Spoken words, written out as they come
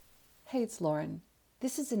Hey, it's Lauren.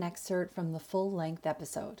 This is an excerpt from the full-length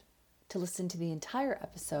episode. To listen to the entire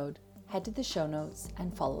episode, head to the show notes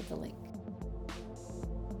and follow the link.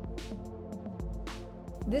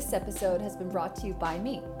 This episode has been brought to you by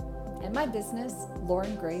me and my business,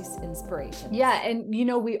 Lauren Grace Inspiration. Yeah, and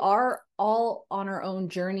we are all on our own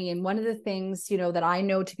journey. And one of the things, that I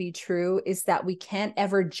know to be true is that we can't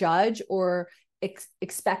ever judge or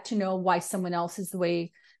expect to know why someone else is the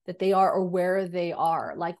way that they are or where they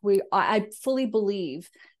are. I fully believe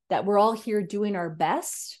that we're all here doing our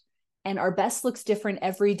best, and our best looks different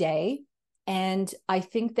every day. And I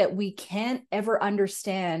think that we can't ever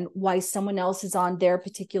understand why someone else is on their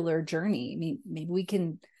particular journey. I mean, maybe we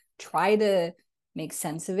can try to make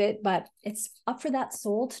sense of it, but it's up for that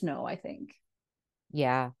soul to know, I think.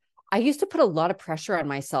 Yeah. I used to put a lot of pressure on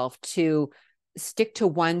myself to stick to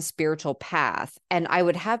one spiritual path. And I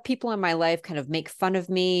would have people in my life kind of make fun of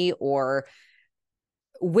me or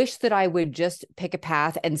wish that I would just pick a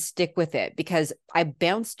path and stick with it, because I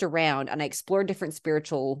bounced around and I explored different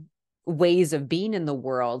spiritual ways of being in the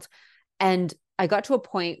world. And I got to a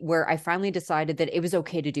point where I finally decided that it was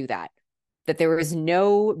okay to do that there was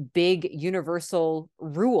no big universal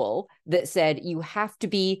rule that said you have to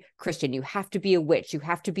be Christian, you have to be a witch, you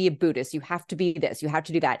have to be a Buddhist, you have to be this, you have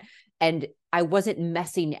to do that. And I wasn't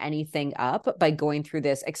messing anything up by going through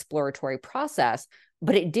this exploratory process,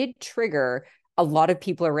 but it did trigger a lot of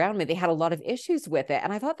people around me. They had a lot of issues with it.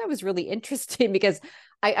 And I thought that was really interesting because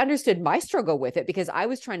I understood my struggle with it, because I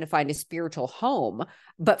was trying to find a spiritual home,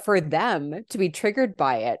 but for them to be triggered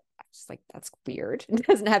by it, just like, that's weird. It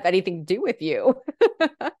doesn't have anything to do with you.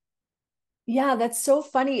 Yeah, that's so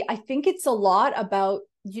funny. I think it's a lot about,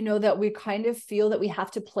 that we kind of feel that we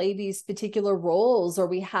have to play these particular roles, or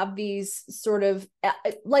we have these sort of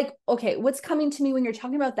okay, what's coming to me when you're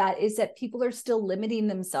talking about that is that people are still limiting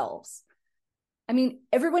themselves. I mean,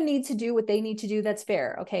 everyone needs to do what they need to do. That's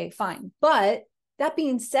fair. Okay, fine. But that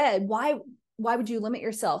being said, why would you limit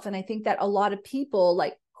yourself? And I think that a lot of people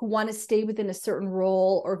who want to stay within a certain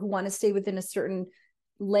role or who want to stay within a certain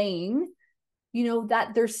lane,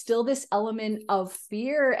 that there's still this element of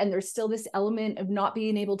fear, and there's still this element of not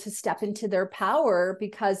being able to step into their power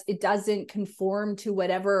because it doesn't conform to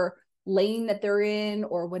whatever lane that they're in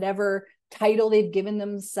or whatever title they've given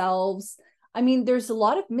themselves. I mean, there's a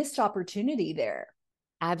lot of missed opportunity there.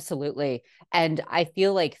 Absolutely. And I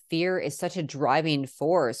feel like fear is such a driving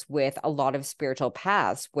force with a lot of spiritual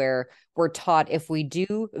paths, where we're taught if we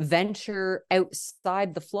do venture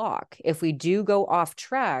outside the flock, if we do go off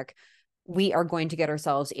track, we are going to get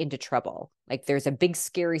ourselves into trouble. Like, there's a big,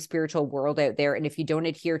 scary spiritual world out there. And if you don't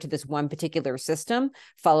adhere to this one particular system,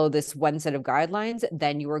 follow this one set of guidelines,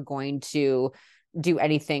 then you are going to do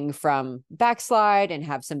anything from backslide and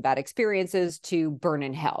have some bad experiences to burn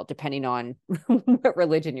in hell, depending on what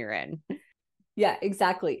religion you're in. Yeah,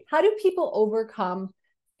 exactly. How do people overcome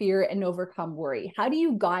fear and overcome worry? How do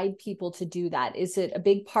you guide people to do that? Is it a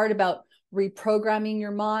big part about reprogramming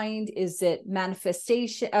your mind? Is it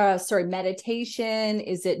meditation?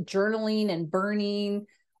 Is it journaling and burning?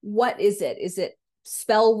 What is it? Is it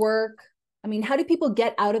spell work? I mean, how do people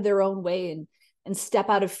get out of their own way and step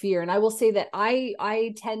out of fear? And I will say that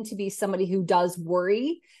I tend to be somebody who does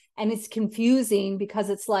worry, and it's confusing because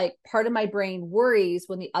it's like part of my brain worries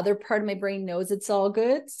when the other part of my brain knows it's all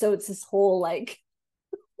good. So it's this whole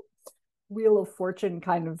wheel of fortune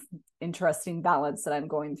kind of interesting balance that I'm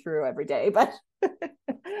going through every day. But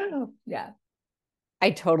yeah.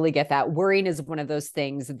 I totally get that. Worrying is one of those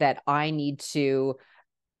things that I need to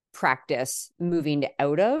practice moving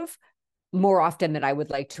out of more often than I would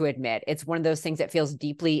like to admit. It's one of those things that feels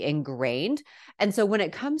deeply ingrained. And so when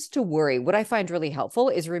it comes to worry, what I find really helpful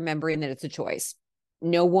is remembering that it's a choice.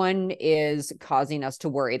 No one is causing us to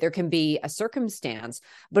worry. There can be a circumstance,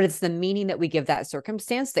 but it's the meaning that we give that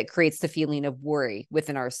circumstance that creates the feeling of worry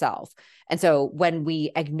within ourselves. And so when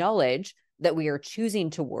we acknowledge that we are choosing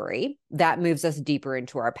to worry, that moves us deeper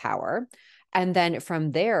into our power. And then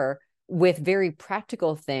from there, with very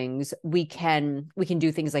practical things, we can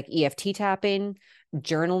do things like EFT tapping,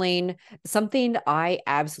 journaling. Something I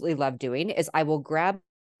absolutely love doing is I will grab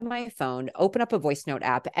my phone, open up a voice note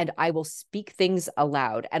app, and I will speak things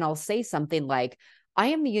aloud. And I'll say something like, I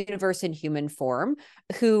am the universe in human form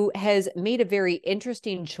who has made a very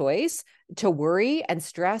interesting choice to worry and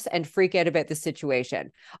stress and freak out about the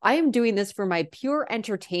situation. I am doing this for my pure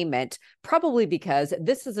entertainment, probably because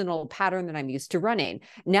this is an old pattern that I'm used to running.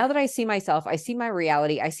 Now that I see myself, I see my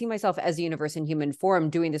reality, I see myself as the universe in human form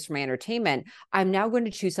doing this for my entertainment, I'm now going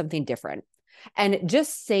to choose something different. And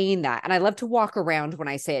just saying that, and I love to walk around when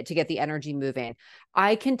I say it to get the energy moving.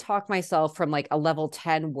 I can talk myself from like a level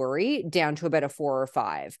 10 worry down to about a 4 or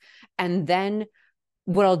 5. And then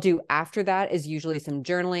what I'll do after that is usually some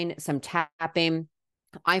journaling, some tapping.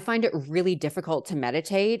 I find it really difficult to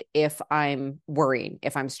meditate if I'm worrying,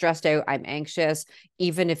 if I'm stressed out, I'm anxious,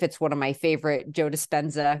 even if it's one of my favorite Joe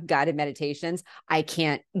Dispenza guided meditations, I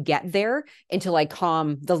can't get there until I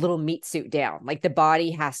calm the little meat suit down. Like the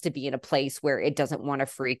body has to be in a place where it doesn't want to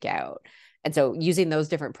freak out. And so using those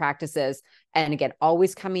different practices, and again,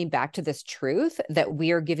 always coming back to this truth that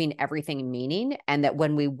we are giving everything meaning, and that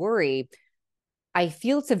when we worry, I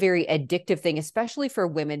feel it's a very addictive thing, especially for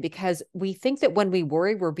women, because we think that when we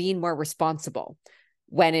worry, we're being more responsible,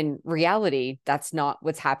 when in reality, that's not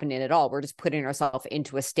what's happening at all. We're just putting ourselves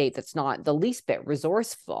into a state that's not the least bit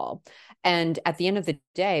resourceful. And at the end of the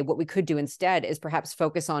day, what we could do instead is perhaps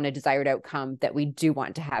focus on a desired outcome that we do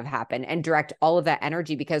want to have happen and direct all of that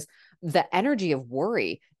energy, because the energy of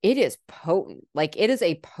worry, it is potent. Like it is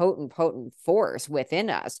a potent force within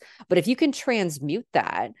us. But if you can transmute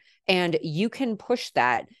that and you can push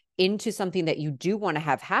that into something that you do want to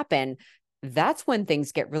have happen, that's when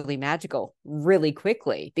things get really magical really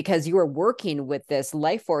quickly, because you are working with this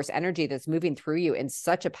life force energy that's moving through you in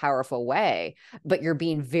such a powerful way, but you're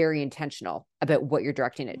being very intentional about what you're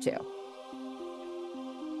directing it to.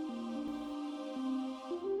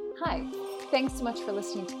 Hi, thanks so much for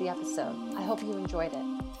listening to the episode. I hope you enjoyed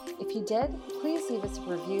it. If you did, please leave us a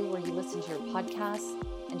review where you listen to your podcast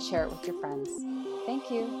and share it with your friends. Thank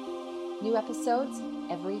you. New episodes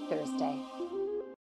every Thursday.